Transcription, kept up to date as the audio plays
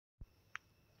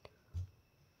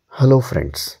Hello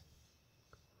friends,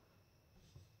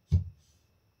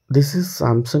 this is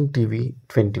Samsung TV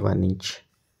 21-inch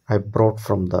I brought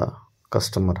from the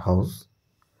customer house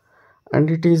and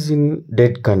it is in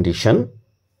dead condition.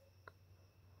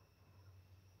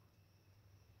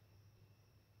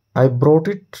 I brought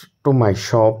it to my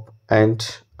shop and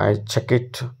I check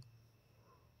it.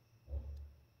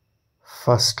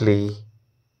 Firstly,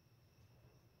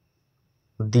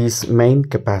 this main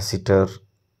capacitor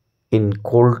in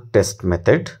cold test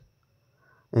method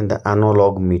in the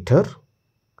analog meter.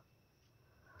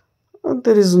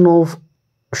 There is no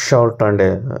short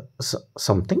and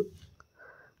something,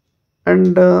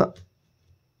 and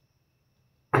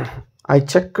I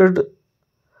checked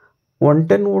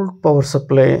 110-volt power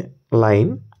supply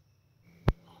line.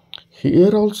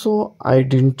 Here also I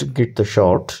didn't get the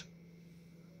short.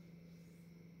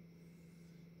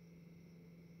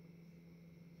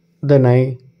 Then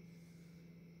I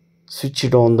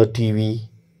switched on the TV.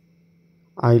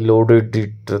 I loaded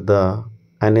it the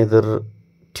another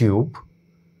tube.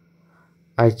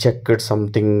 I checked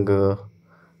something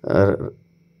uh,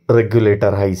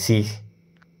 regulator IC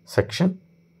section.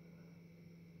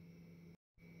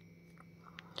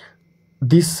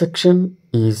 This section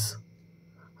is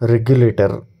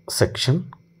regulator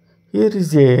section. Here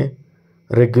is a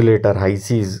regulator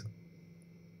IC is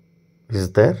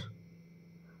there,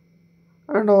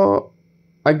 and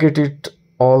I get it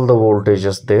all the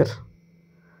voltages there,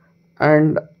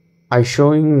 and I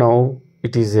showing now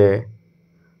it is a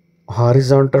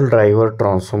horizontal driver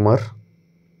transformer.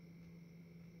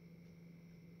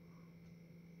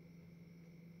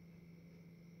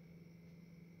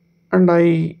 And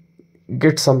I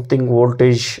get something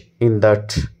voltage in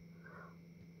that.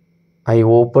 I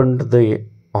opened the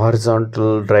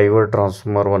horizontal driver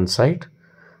transformer one side.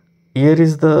 Here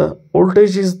is the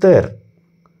voltage is there,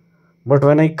 but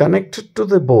when I connect it to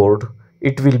the board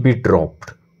it will be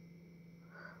dropped.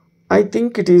 I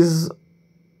think it is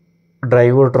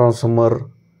driver transformer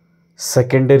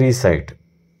secondary side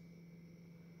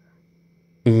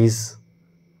is,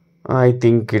 I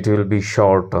think it will be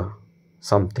short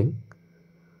something,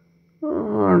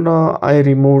 and I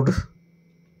removed.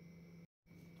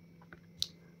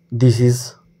 This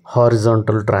is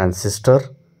horizontal transistor.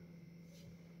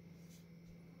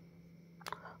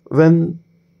 When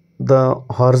the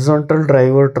horizontal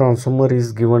driver transformer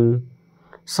is given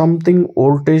something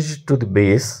voltage to the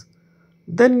base,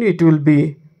 then it will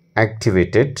be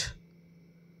activated,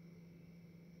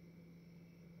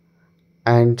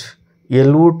 and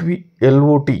LOT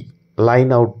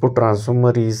line output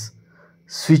transformer is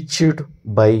switched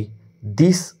by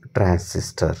this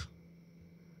transistor,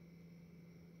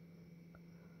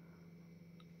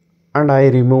 and I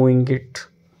removing it.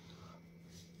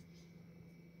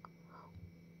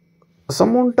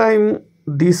 Sometime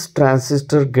this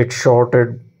transistor gets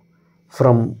shorted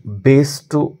from base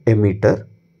to emitter.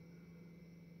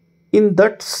 In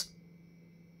that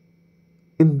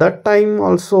time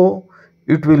also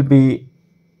it will be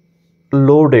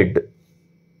loaded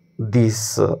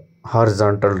this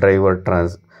horizontal driver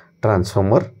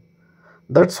transformer.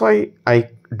 That's why I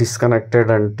disconnected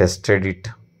and tested it.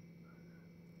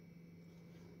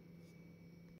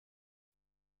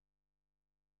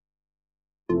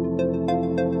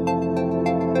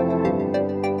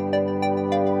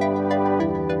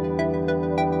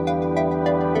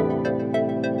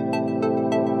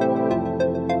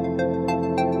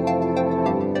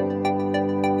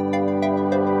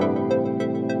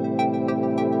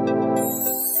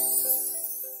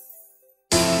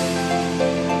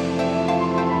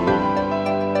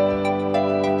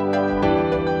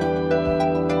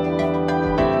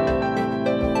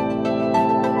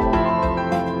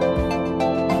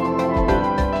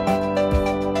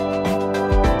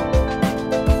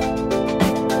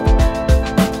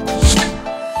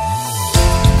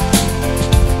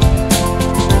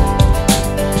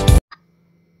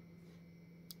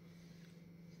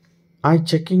 I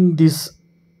checking this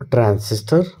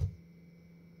transistor.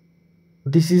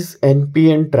 This is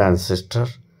NPN transistor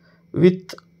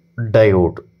with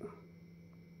diode.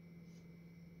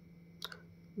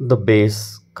 The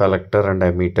base, collector and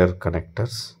emitter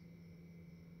connectors,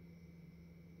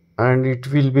 and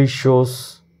it will be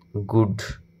shows good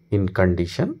in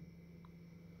condition.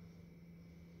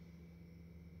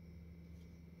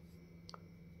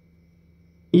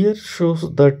 Here shows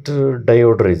that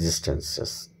diode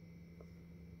resistances,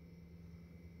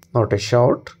 not a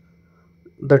short,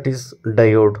 that is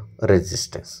diode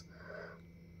resistance.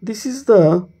 This is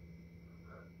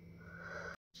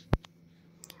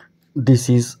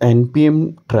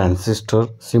NPN transistor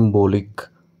symbolic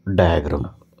diagram.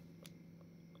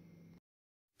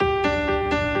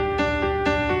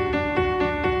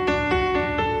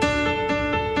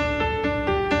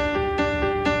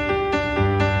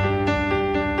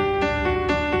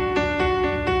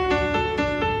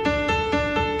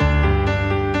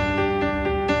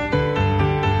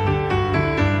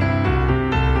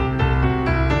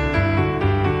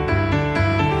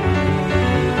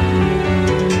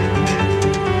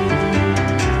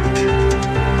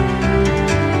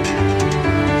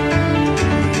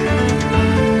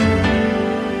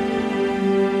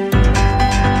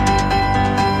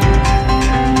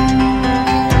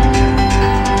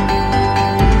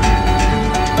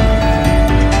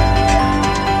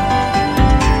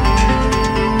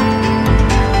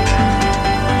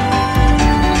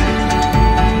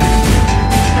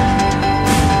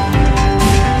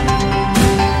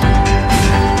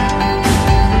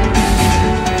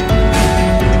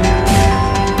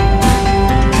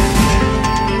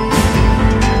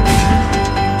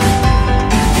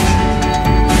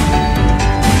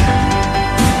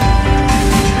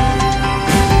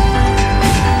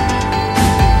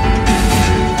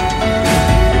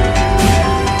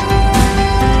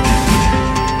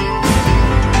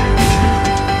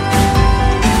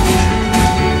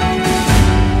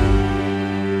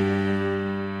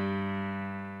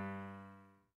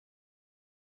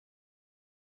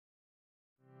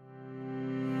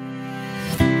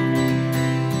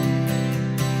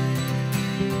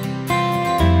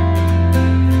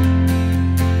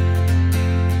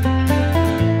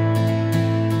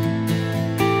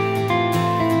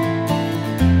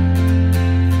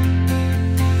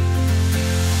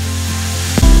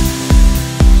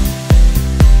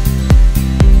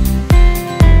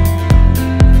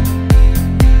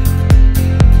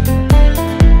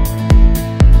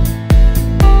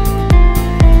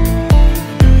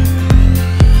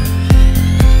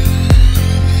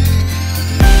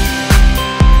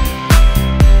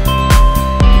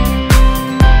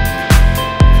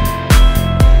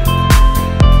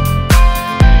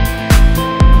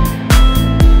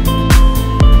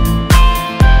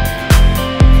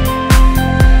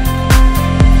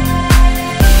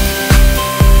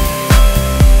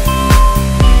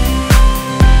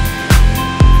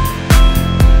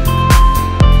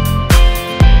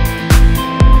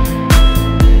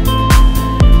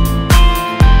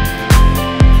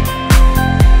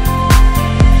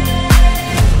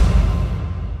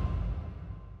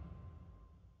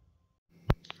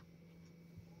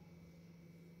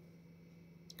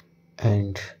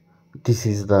 This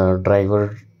is the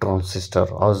driver transistor,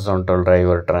 horizontal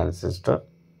driver transistor.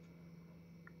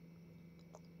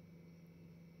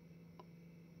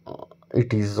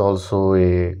 It is also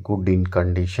a good in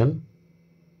condition.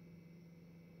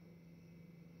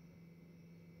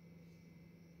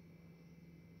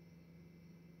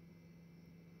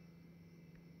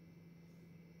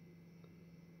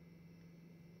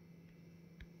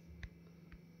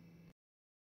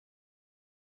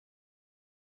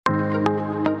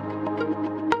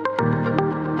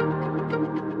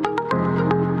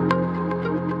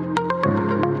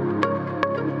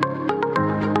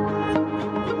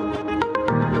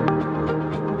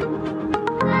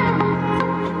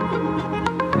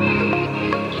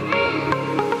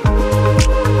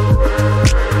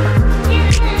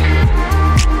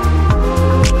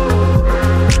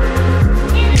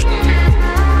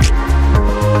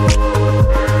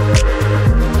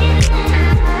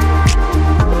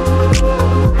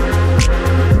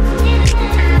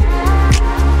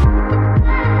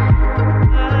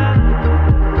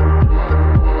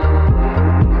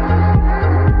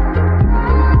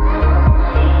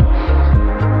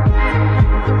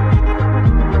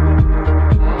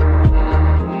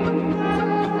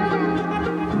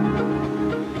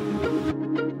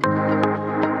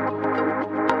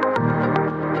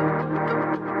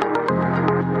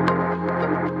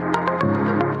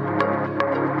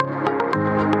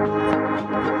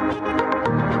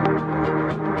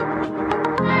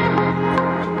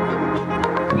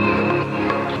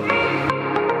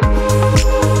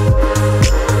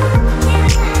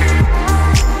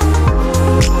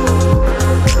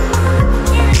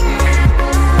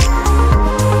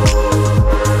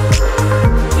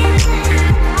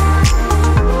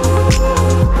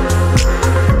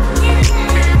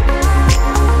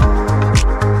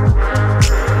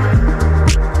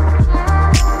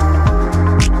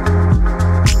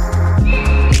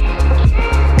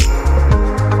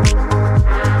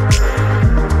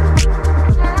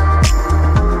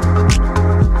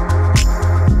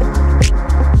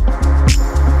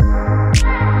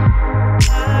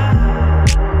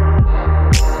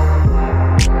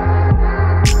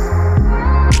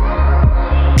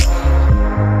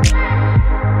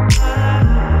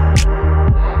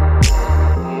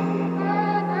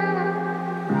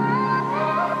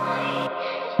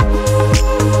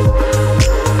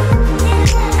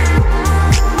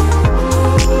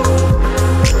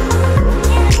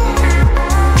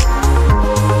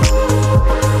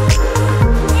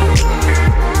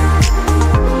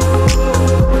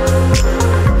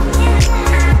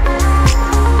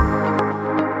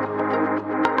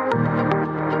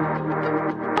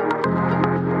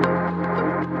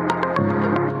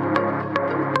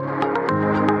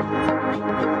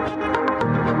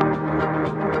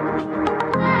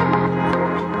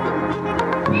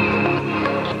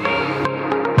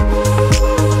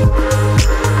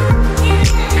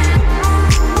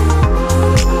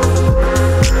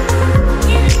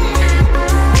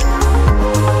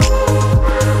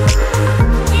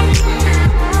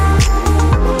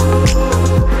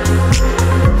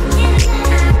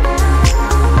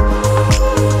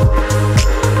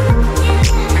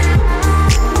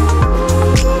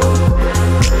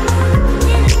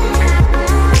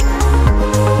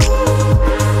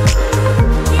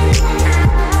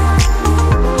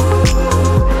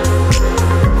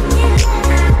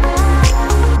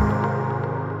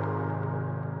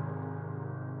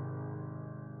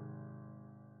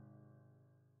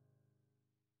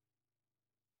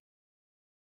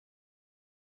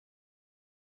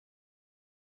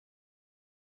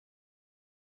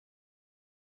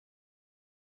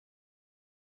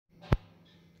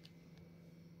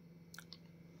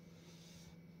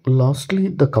 Lastly,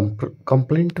 the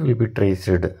complaint will be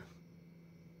traced.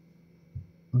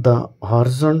 The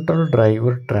horizontal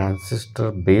driver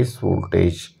transistor base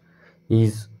voltage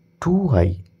is too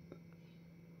high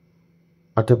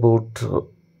at about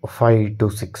 5 to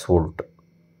 6 volt.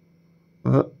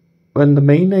 When the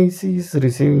main IC is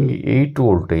receiving 8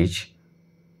 voltage,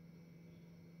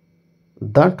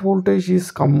 that voltage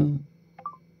is come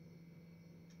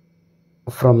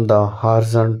from the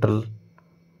horizontal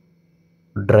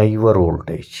driver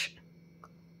voltage.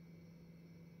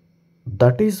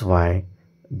 That is why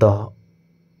the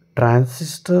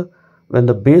transistor, when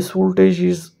the base voltage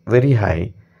is very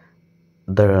high,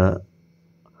 the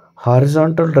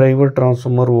horizontal driver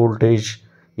transformer voltage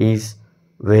is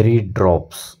very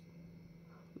drops.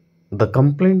 The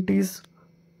complaint is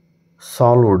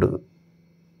solved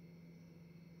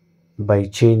by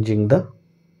changing the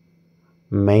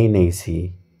main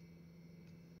IC.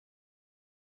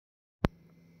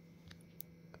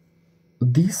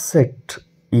 This set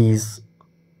is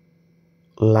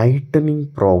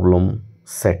lightning problem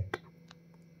set.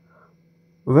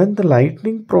 When the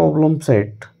lightning problem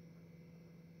set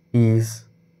is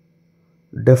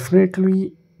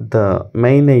definitely the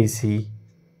main IC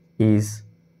is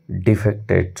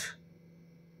defected.